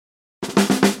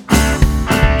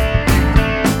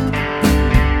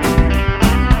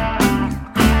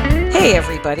Hey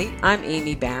everybody, I'm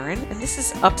Amy Barron, and this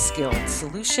is Upskilling,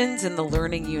 Solutions in the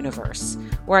Learning Universe,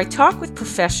 where I talk with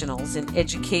professionals in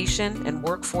education and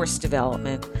workforce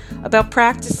development about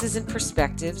practices and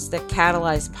perspectives that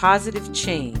catalyze positive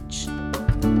change.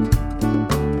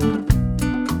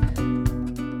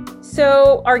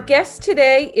 So our guest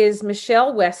today is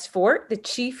Michelle Westfort, the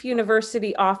Chief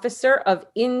University Officer of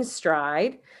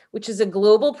Instride, which is a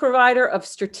global provider of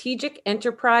strategic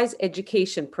enterprise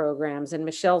education programs. And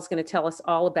Michelle's going to tell us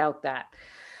all about that.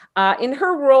 In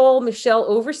her role, Michelle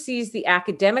oversees the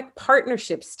academic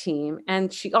partnerships team,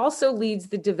 and she also leads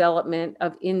the development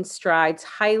of Instride's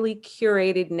highly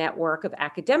curated network of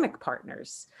academic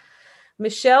partners.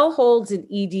 Michelle holds an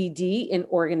EDD in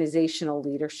organizational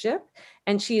leadership,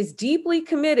 and she is deeply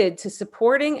committed to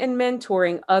supporting and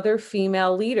mentoring other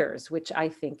female leaders, which I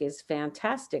think is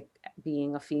fantastic,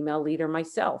 being a female leader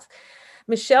myself.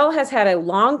 Michelle has had a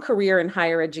long career in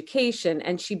higher education,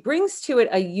 and she brings to it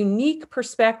a unique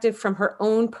perspective from her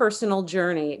own personal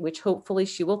journey, which hopefully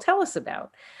she will tell us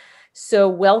about. So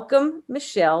welcome,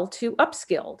 Michelle, to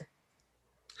Upskilled.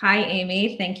 Hi,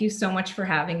 Amy. Thank you so much for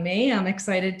having me. I'm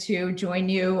excited to join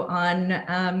you on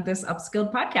this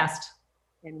Upskilled podcast.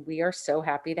 And we are so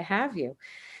happy to have you.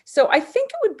 So I think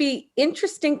it would be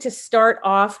interesting to start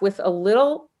off with a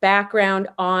little background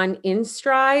on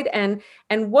Instride and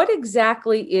what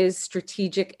exactly is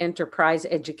strategic enterprise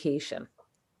education.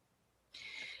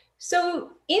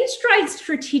 So Instride's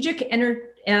strategic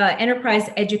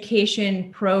enterprise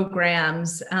education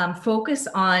programs focus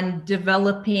on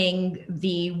developing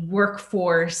the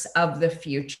workforce of the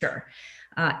future.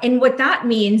 And what that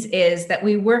means is that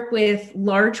we work with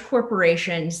large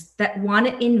corporations that want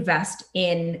to invest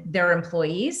in their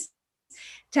employees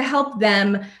to help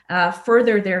them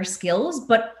further their skills,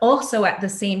 but also at the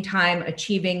same time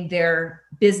achieving their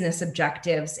business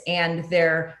objectives and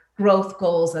their growth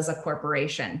goals as a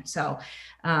corporation. So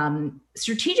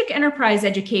strategic enterprise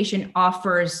education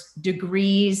offers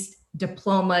degrees,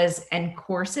 diplomas, and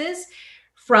courses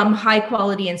from high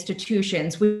quality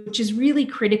institutions, which is really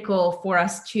critical for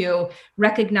us to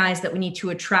recognize that we need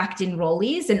to attract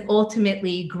enrollees and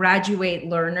ultimately graduate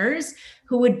learners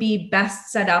who would be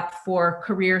best set up for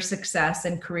career success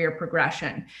and career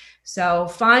progression. So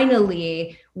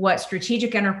finally, what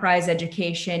strategic enterprise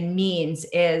education means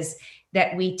is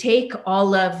that we take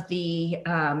all of the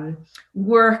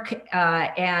work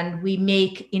and we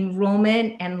make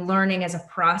enrollment and learning as a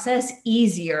process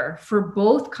easier for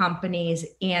both companies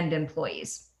and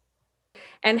employees.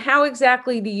 And how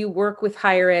exactly do you work with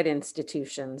higher ed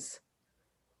institutions?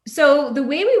 So the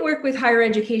way we work with higher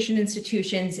education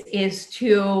institutions is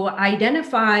to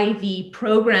identify the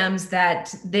programs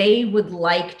that they would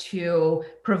like to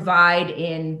provide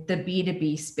in the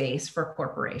B2B space for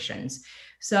corporations.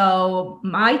 So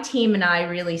my team and I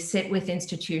really sit with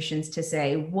institutions to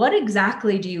say, what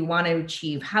exactly do you want to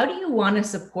achieve? How do you want to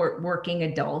support working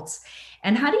adults?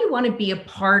 And how do you want to be a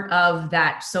part of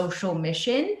that social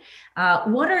mission?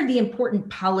 What are the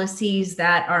important policies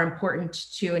that are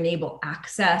important to enable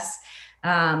access?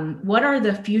 What are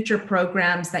the future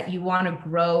programs that you want to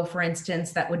grow, for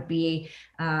instance, that would be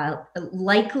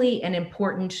likely and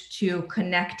important to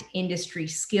connect industry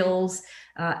skills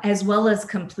as well as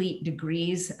complete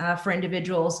degrees for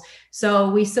individuals.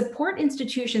 So we support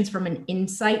institutions from an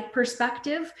insight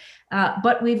perspective,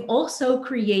 but we've also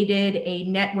created a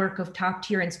network of top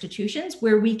tier institutions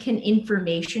where we can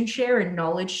information share and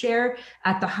knowledge share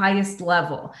at the highest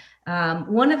level.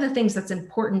 One of the things that's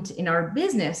important in our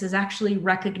business is actually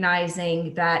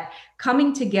recognizing that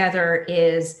coming together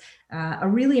is a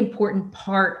really important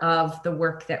part of the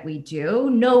work that we do.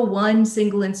 No one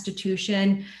single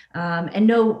institution and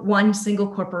no one single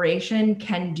corporation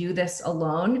can do this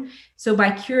alone. So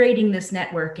by curating this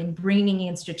network and bringing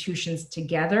institutions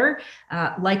together,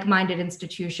 like-minded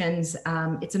institutions,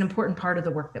 it's an important part of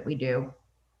the work that we do.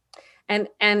 And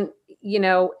you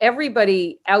know,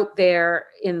 everybody out there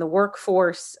in the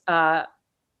workforce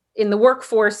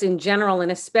in general,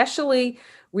 and especially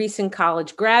recent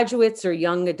college graduates or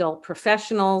young adult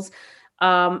professionals,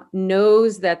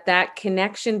 knows that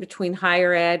connection between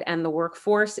higher ed and the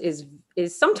workforce is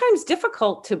sometimes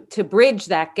difficult to bridge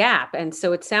that gap. And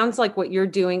so it sounds like what you're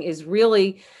doing is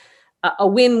really a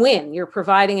win-win. You're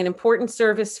providing an important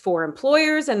service for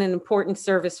employers and an important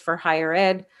service for higher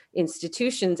ed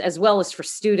institutions, as well as for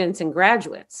students and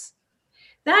graduates.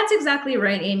 That's exactly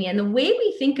right, Amy. And the way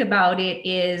we think about it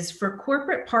is for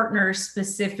corporate partners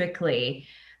specifically,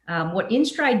 What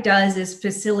Instride does is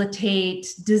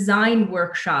facilitate design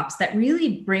workshops that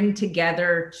really bring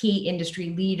together key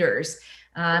industry leaders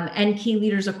and key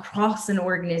leaders across an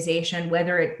organization,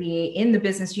 whether it be in the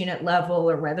business unit level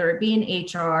or whether it be in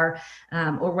HR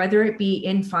or whether it be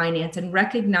in finance, and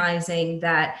recognizing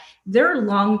that their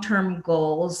long-term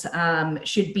goals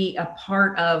should be a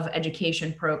part of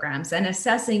education programs, and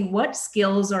assessing what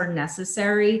skills are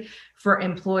necessary for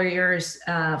employers,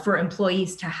 for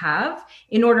employees to have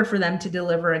in order for them to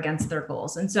deliver against their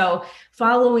goals. And so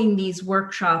following these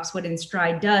workshops, what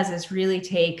Instride does is really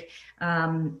take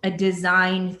a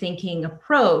design thinking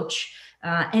approach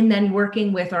and then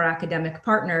working with our academic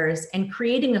partners and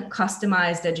creating a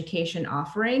customized education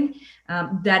offering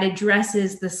that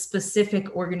addresses the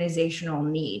specific organizational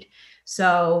need.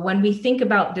 So when we think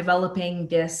about developing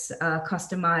this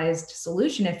customized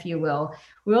solution, if you will,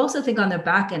 we also think on the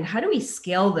back end, how do we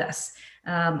scale this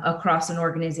across an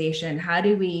organization? How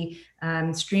do we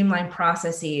streamline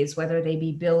processes, whether they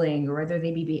be billing or whether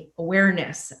they be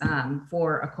awareness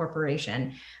for a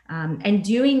corporation? And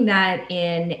doing that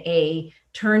in a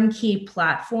turnkey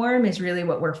platform is really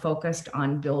what we're focused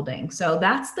on building. So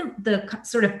that's the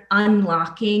sort of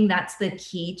unlocking, that's the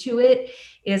key to it,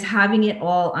 is having it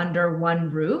all under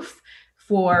one roof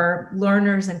for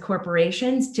learners and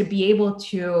corporations to be able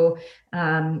to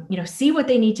see what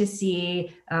they need to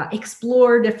see,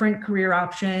 explore different career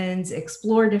options,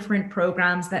 explore different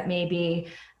programs that may be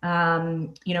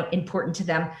important to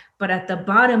them. But at the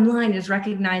bottom line is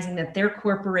recognizing that their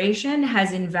corporation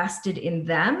has invested in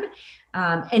them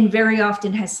and very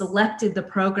often has selected the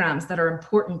programs that are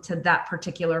important to that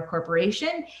particular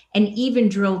corporation, and even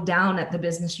drill down at the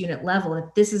business unit level.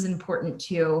 If this is important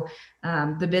to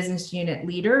the business unit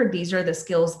leader, these are the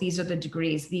skills, these are the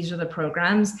degrees, these are the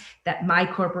programs that my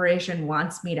corporation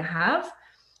wants me to have.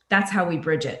 That's how we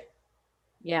bridge it.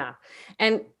 Yeah.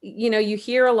 And, you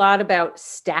hear a lot about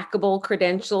stackable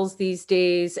credentials these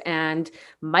days and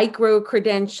micro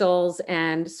credentials,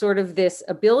 and sort of this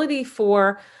ability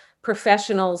for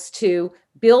professionals to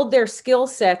build their skill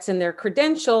sets and their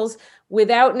credentials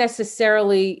without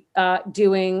necessarily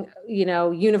doing,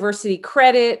 university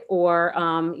credit or,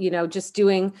 just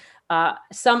doing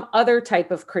some other type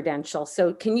of credential.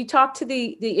 So can you talk to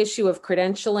the issue of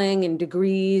credentialing and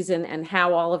degrees and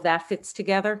how all of that fits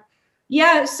together?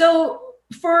 Yeah, so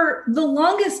for the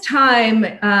longest time,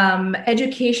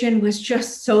 education was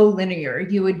just so linear.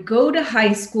 You would go to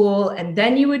high school and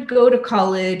then you would go to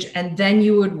college and then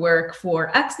you would work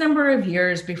for X number of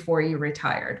years before you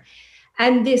retired.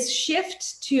 And this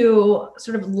shift to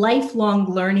sort of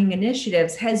lifelong learning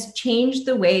initiatives has changed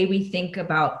the way we think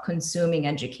about consuming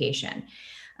education.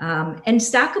 And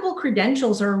stackable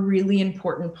credentials are a really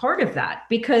important part of that,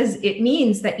 because it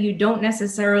means that you don't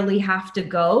necessarily have to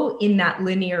go in that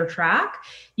linear track.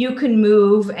 You can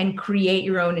move and create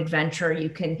your own adventure. You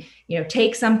can,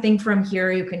 take something from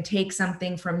here, you can take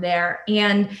something from there.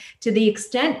 And to the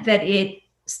extent that it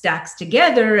stacks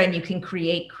together and you can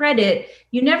create credit,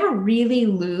 you never really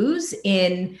lose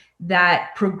in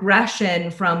that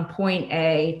progression from point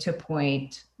A to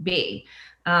point B.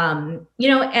 And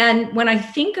when I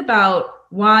think about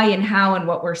why and how and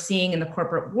what we're seeing in the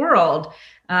corporate world,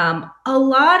 a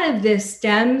lot of this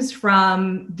stems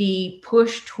from the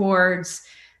push towards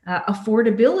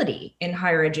affordability in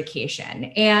higher education.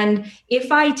 And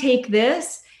if I take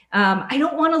this, I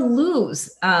don't want to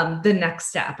lose the next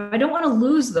step. I don't want to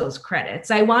lose those credits.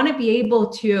 I want to be able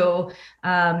to,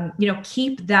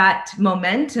 keep that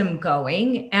momentum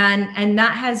going. And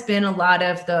that has been a lot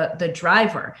of the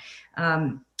driver.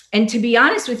 And to be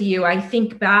honest with you, I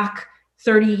think back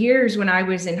 30 years when I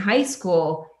was in high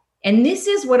school, and this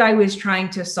is what I was trying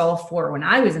to solve for when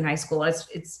I was in high school.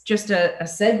 It's just a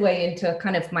segue into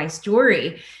kind of my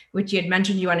story, which you had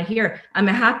mentioned you want to hear. I'm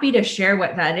happy to share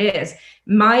what that is.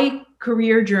 My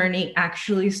career journey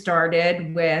actually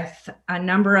started with a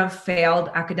number of failed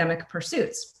academic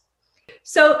pursuits.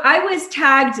 So I was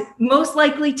tagged most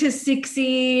likely to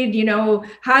succeed,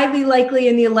 highly likely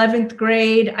in the 11th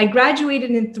grade. I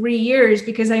graduated in 3 years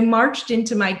because I marched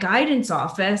into my guidance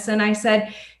office and I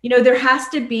said, there has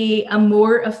to be a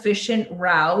more efficient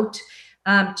route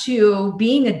to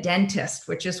being a dentist,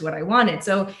 which is what I wanted.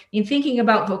 So in thinking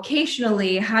about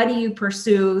vocationally, how do you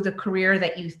pursue the career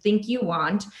that you think you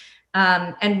want?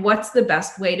 And what's the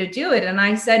best way to do it? And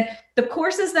I said, the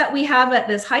courses that we have at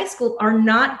this high school are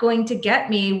not going to get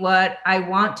me what I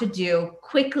want to do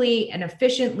quickly and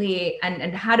efficiently.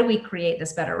 And how do we create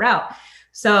this better route?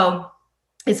 So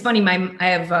it's funny. I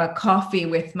have coffee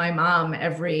with my mom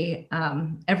every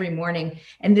morning,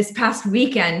 and this past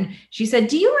weekend she said,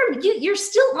 "Do you're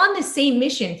still on the same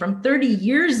mission from 30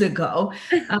 years ago?"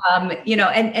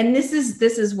 And this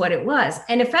is what it was,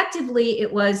 and effectively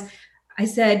it was. I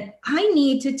said, I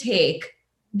need to take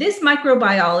this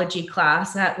microbiology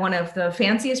class at one of the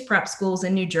fanciest prep schools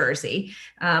in New Jersey,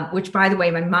 which, by the way,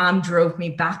 my mom drove me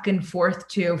back and forth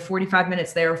to 45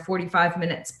 minutes there, 45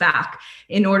 minutes back,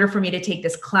 in order for me to take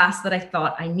this class that I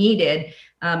thought I needed,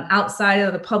 outside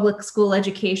of the public school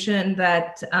education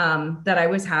that I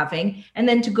was having, and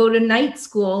then to go to night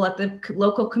school at the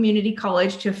local community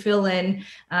college to fill in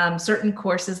certain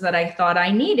courses that I thought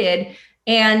I needed,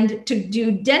 and to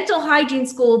do dental hygiene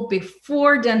school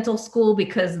before dental school,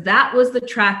 because that was the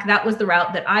track, that was the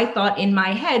route that I thought in my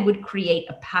head would create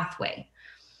a pathway.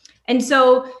 And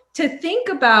so to think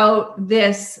about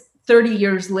this 30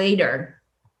 years later,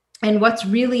 and what's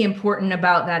really important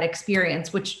about that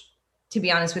experience, which, to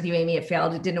be honest with you, Amy, it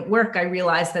failed, it didn't work. I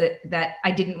realized that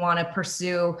I didn't want to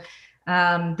pursue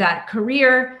that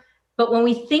career. But when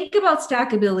we think about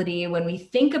stackability, when we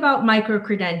think about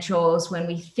micro-credentials, when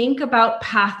we think about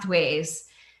pathways,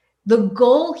 the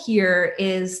goal here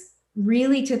is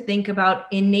really to think about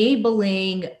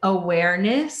enabling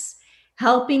awareness,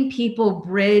 helping people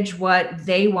bridge what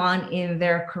they want in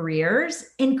their careers,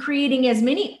 and creating as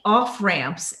many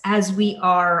off-ramps as we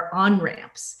are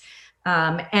on-ramps.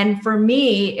 And for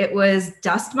me, it was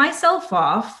dust myself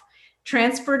off,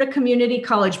 transfer to community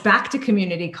college, back to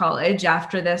community college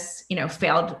after this,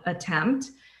 failed attempt,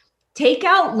 take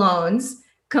out loans,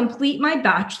 complete my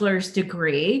bachelor's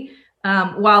degree,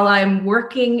 while I'm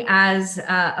working as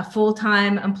a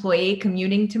full-time employee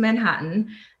commuting to Manhattan,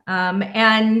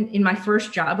 and in my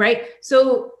first job, right?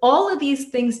 So all of these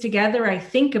things together, I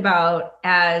think about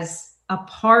as a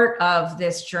part of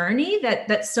this journey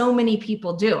that so many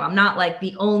people do. I'm not like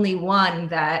the only one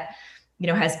that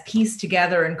has pieced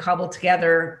together and cobbled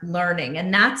together learning.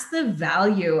 And that's the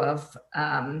value of,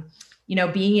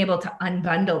 being able to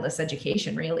unbundle this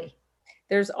education, really.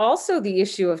 There's also the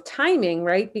issue of timing,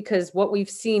 right? Because what we've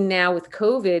seen now with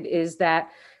COVID is that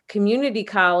community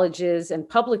colleges and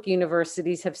public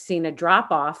universities have seen a drop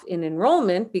off in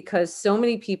enrollment because so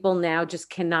many people now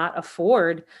just cannot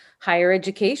afford higher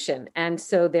education. And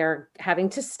so they're having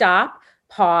to stop,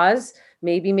 pause,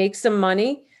 maybe make some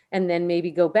money, and then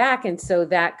maybe go back. And so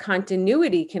that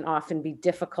continuity can often be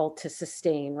difficult to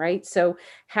sustain, right? So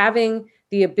having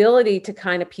the ability to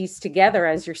kind of piece together,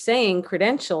 as you're saying,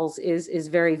 credentials is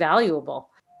very valuable.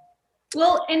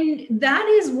 Well, and that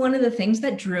is one of the things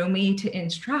that drew me to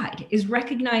Instride, is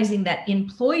recognizing that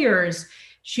employers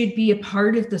should be a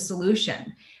part of the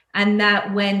solution. And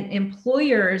that when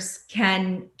employers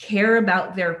can care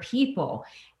about their people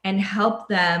and help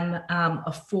them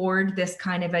afford this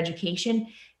kind of education,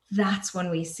 that's when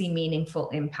we see meaningful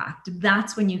impact.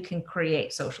 That's when you can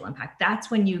create social impact. That's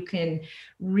when you can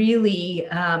really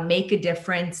make a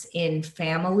difference in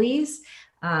families,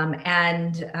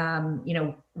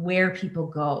 and where people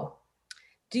go.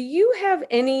 Do you have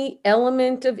any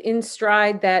element of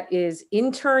Instride that is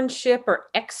internship or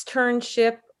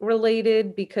externship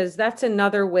related? Because that's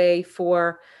another way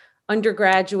for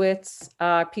undergraduates,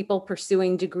 people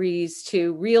pursuing degrees,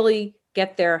 to really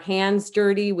get their hands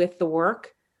dirty with the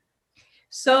work.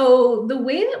 So the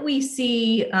way that we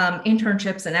see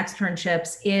internships and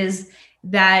externships is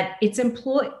that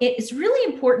it's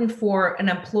really important for an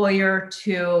employer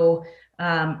to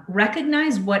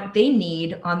recognize what they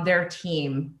need on their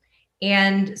team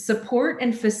and support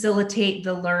and facilitate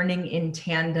the learning in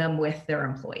tandem with their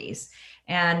employees.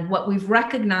 And what we've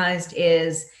recognized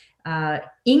is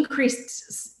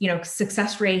increased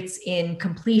success rates in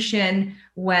completion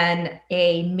when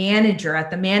a manager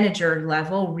at the manager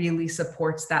level really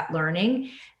supports that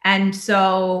learning. And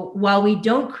so while we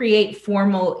don't create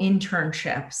formal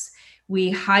internships, we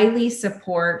highly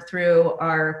support, through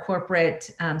our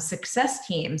corporate success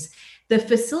teams, the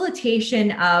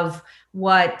facilitation of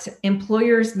what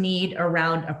employers need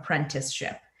around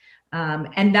apprenticeship.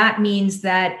 And that means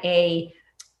that a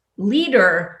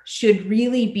leader should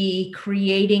really be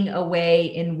creating a way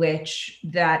in which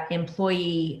that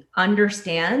employee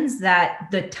understands that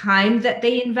the time that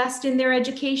they invest in their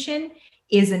education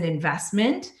is an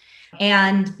investment,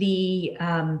 and the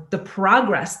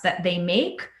progress that they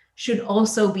make should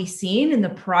also be seen in the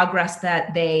progress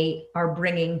that they are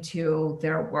bringing to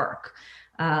their work.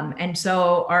 And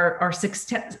so our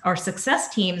success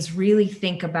teams really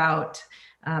think about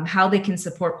how they can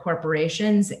support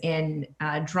corporations in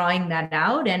drawing that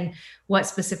out, and what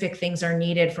specific things are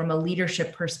needed from a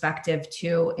leadership perspective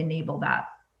to enable that.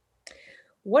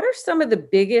 What are some of the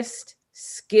biggest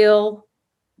skill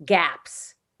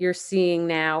gaps you're seeing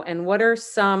now, and what are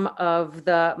some of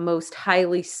the most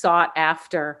highly sought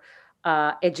after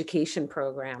education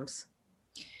programs?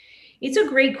 It's a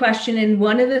great question. And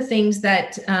one of the things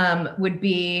that would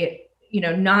be,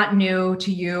 not new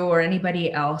to you or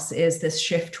anybody else is this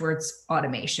shift towards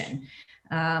automation.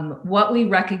 What we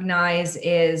recognize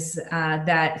is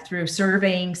that through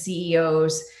surveying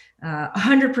CEOs,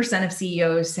 100% of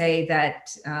CEOs say that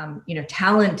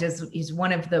talent is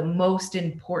one of the most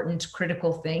important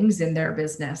critical things in their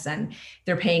business, and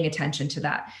they're paying attention to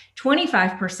that.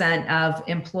 25% of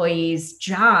employees'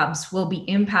 jobs will be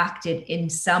impacted in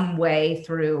some way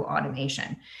through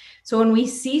automation. So when we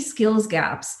see skills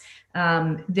gaps,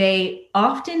 they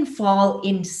often fall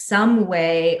in some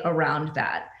way around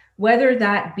that, whether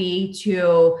that be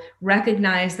to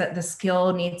recognize that the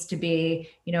skill needs to be,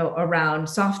 around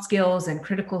soft skills and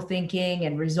critical thinking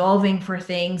and resolving for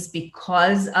things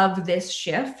because of this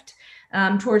shift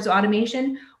towards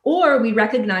automation, or we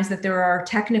recognize that there are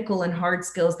technical and hard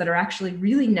skills that are actually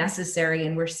really necessary.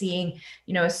 And we're seeing,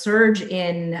 a surge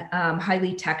in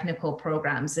highly technical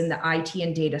programs in the IT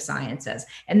and data sciences.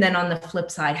 And then on the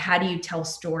flip side, how do you tell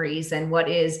stories, and what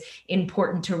is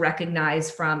important to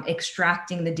recognize from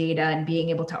extracting the data and being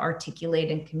able to articulate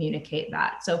and communicate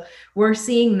that? So we're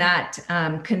seeing that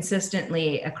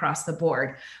consistently across the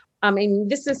board. I mean,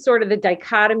 this is sort of the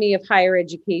dichotomy of higher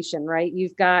education, right?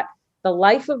 You've got the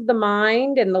life of the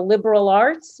mind and the liberal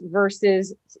arts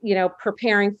versus,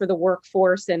 preparing for the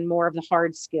workforce and more of the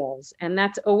hard skills. And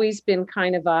that's always been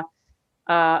kind of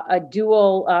a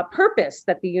dual purpose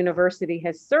that the university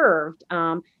has served.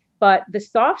 But the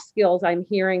soft skills I'm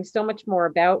hearing so much more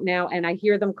about now, and I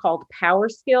hear them called power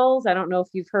skills. I don't know if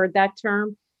you've heard that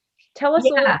term. Tell us a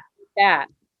little bit about that.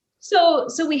 So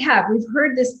we've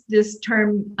heard this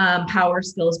term power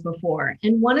skills before.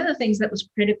 And one of the things that was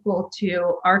critical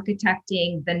to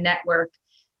architecting the network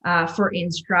for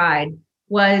Instride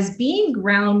was being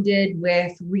grounded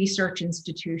with research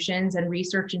institutions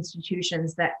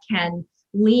that can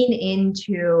lean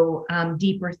into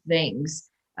deeper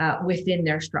things within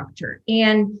their structure.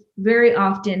 And very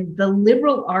often the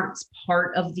liberal arts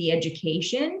part of the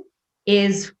education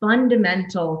is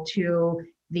fundamental to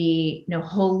the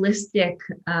holistic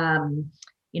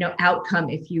outcome,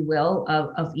 if you will,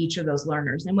 of each of those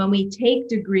learners. And when we take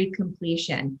degree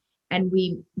completion and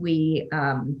we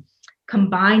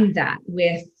combine that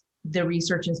with the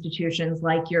research institutions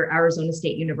like your Arizona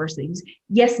State Universities,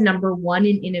 yes, number one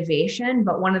in innovation,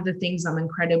 but one of the things I'm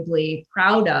incredibly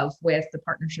proud of with the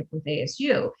partnership with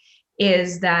ASU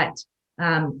is that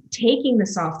taking the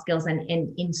soft skills and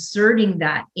inserting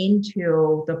that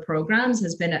into the programs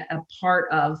has been a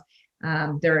part of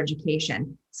their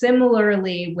education.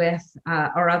 Similarly, with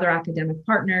our other academic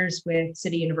partners, with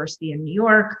City University in New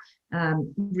York,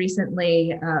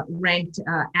 recently ranked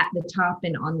at the top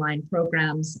in online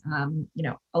programs,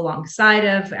 alongside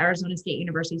of Arizona State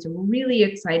University. So we're really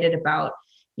excited about,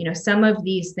 some of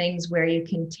these things where you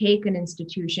can take an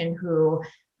institution who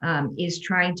is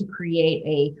trying to create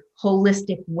a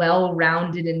holistic,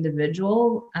 well-rounded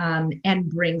individual and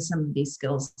bring some of these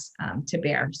skills to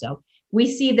bear. So we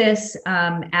see this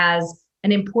as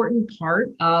an important part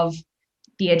of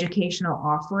the educational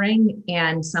offering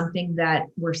and something that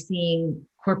we're seeing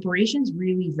corporations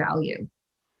really value.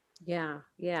 Yeah,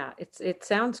 it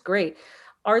sounds great.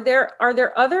 Are there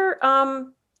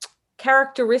other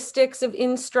characteristics of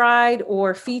Instride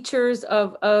or features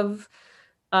of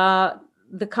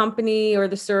the company or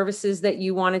the services that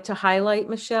you wanted to highlight,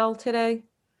 Michelle, today?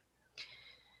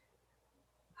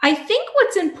 I think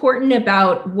what's important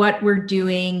about what we're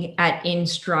doing at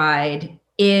Instride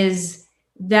is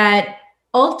that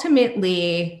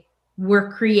ultimately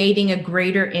we're creating a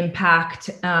greater impact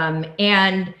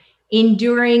and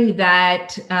enduring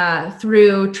that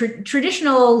through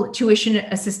traditional tuition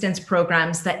assistance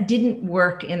programs that didn't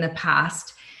work in the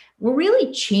past. We're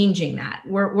really changing that.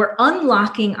 We're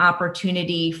unlocking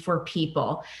opportunity for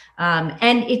people.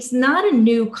 And it's not a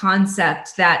new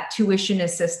concept that tuition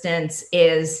assistance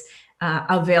is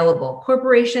available.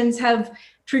 Corporations have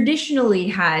traditionally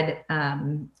had,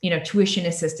 tuition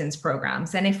assistance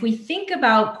programs. And if we think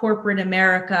about corporate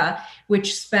America,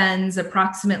 which spends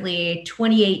approximately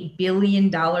 $28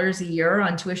 billion a year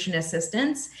on tuition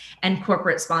assistance and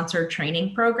corporate sponsored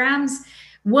training programs,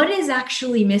 what is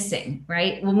actually missing,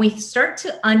 right? When we start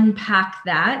to unpack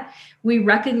that, we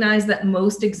recognize that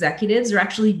most executives are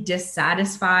actually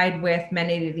dissatisfied with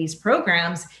many of these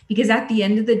programs because at the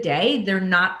end of the day, they're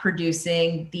not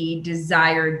producing the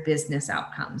desired business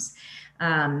outcomes.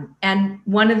 And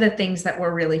one of the things that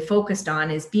we're really focused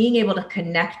on is being able to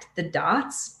connect the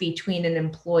dots between an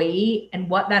employee and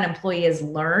what that employee has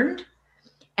learned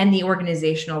and the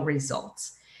organizational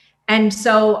results. And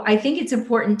so I think it's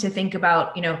important to think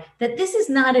about, that this is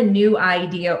not a new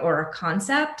idea or a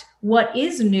concept. What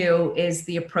is new is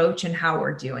the approach and how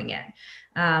we're doing it.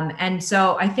 And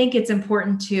so I think it's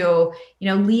important to,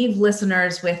 leave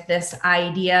listeners with this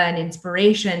idea and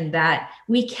inspiration that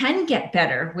we can get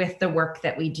better with the work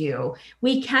that we do.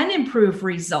 We can improve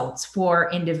results for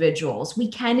individuals. We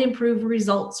can improve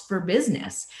results for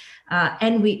business.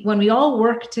 And when we all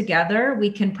work together, we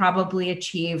can probably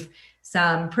achieve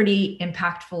some pretty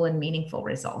impactful and meaningful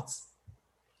results.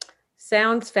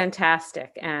 Sounds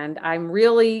fantastic. And I'm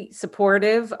really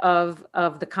supportive of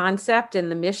the concept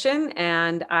and the mission.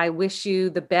 And I wish you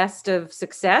the best of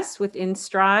success with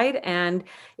Instride. And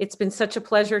it's been such a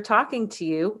pleasure talking to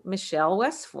you, Michelle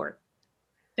Westfort.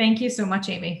 Thank you so much,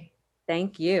 Amy.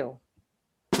 Thank you.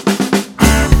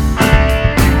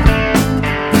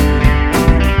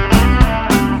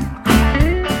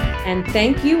 And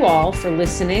thank you all for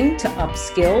listening to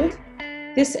Upskilled.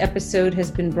 This episode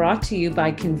has been brought to you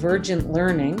by Convergent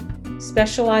Learning,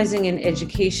 specializing in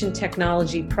education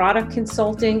technology product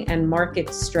consulting and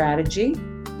market strategy.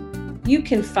 You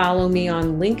can follow me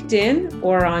on LinkedIn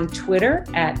or on Twitter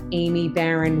at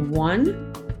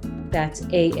AmyBaron1. That's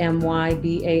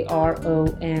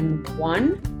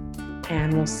AmyBaron1.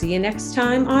 And we'll see you next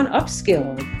time on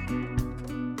Upskilled.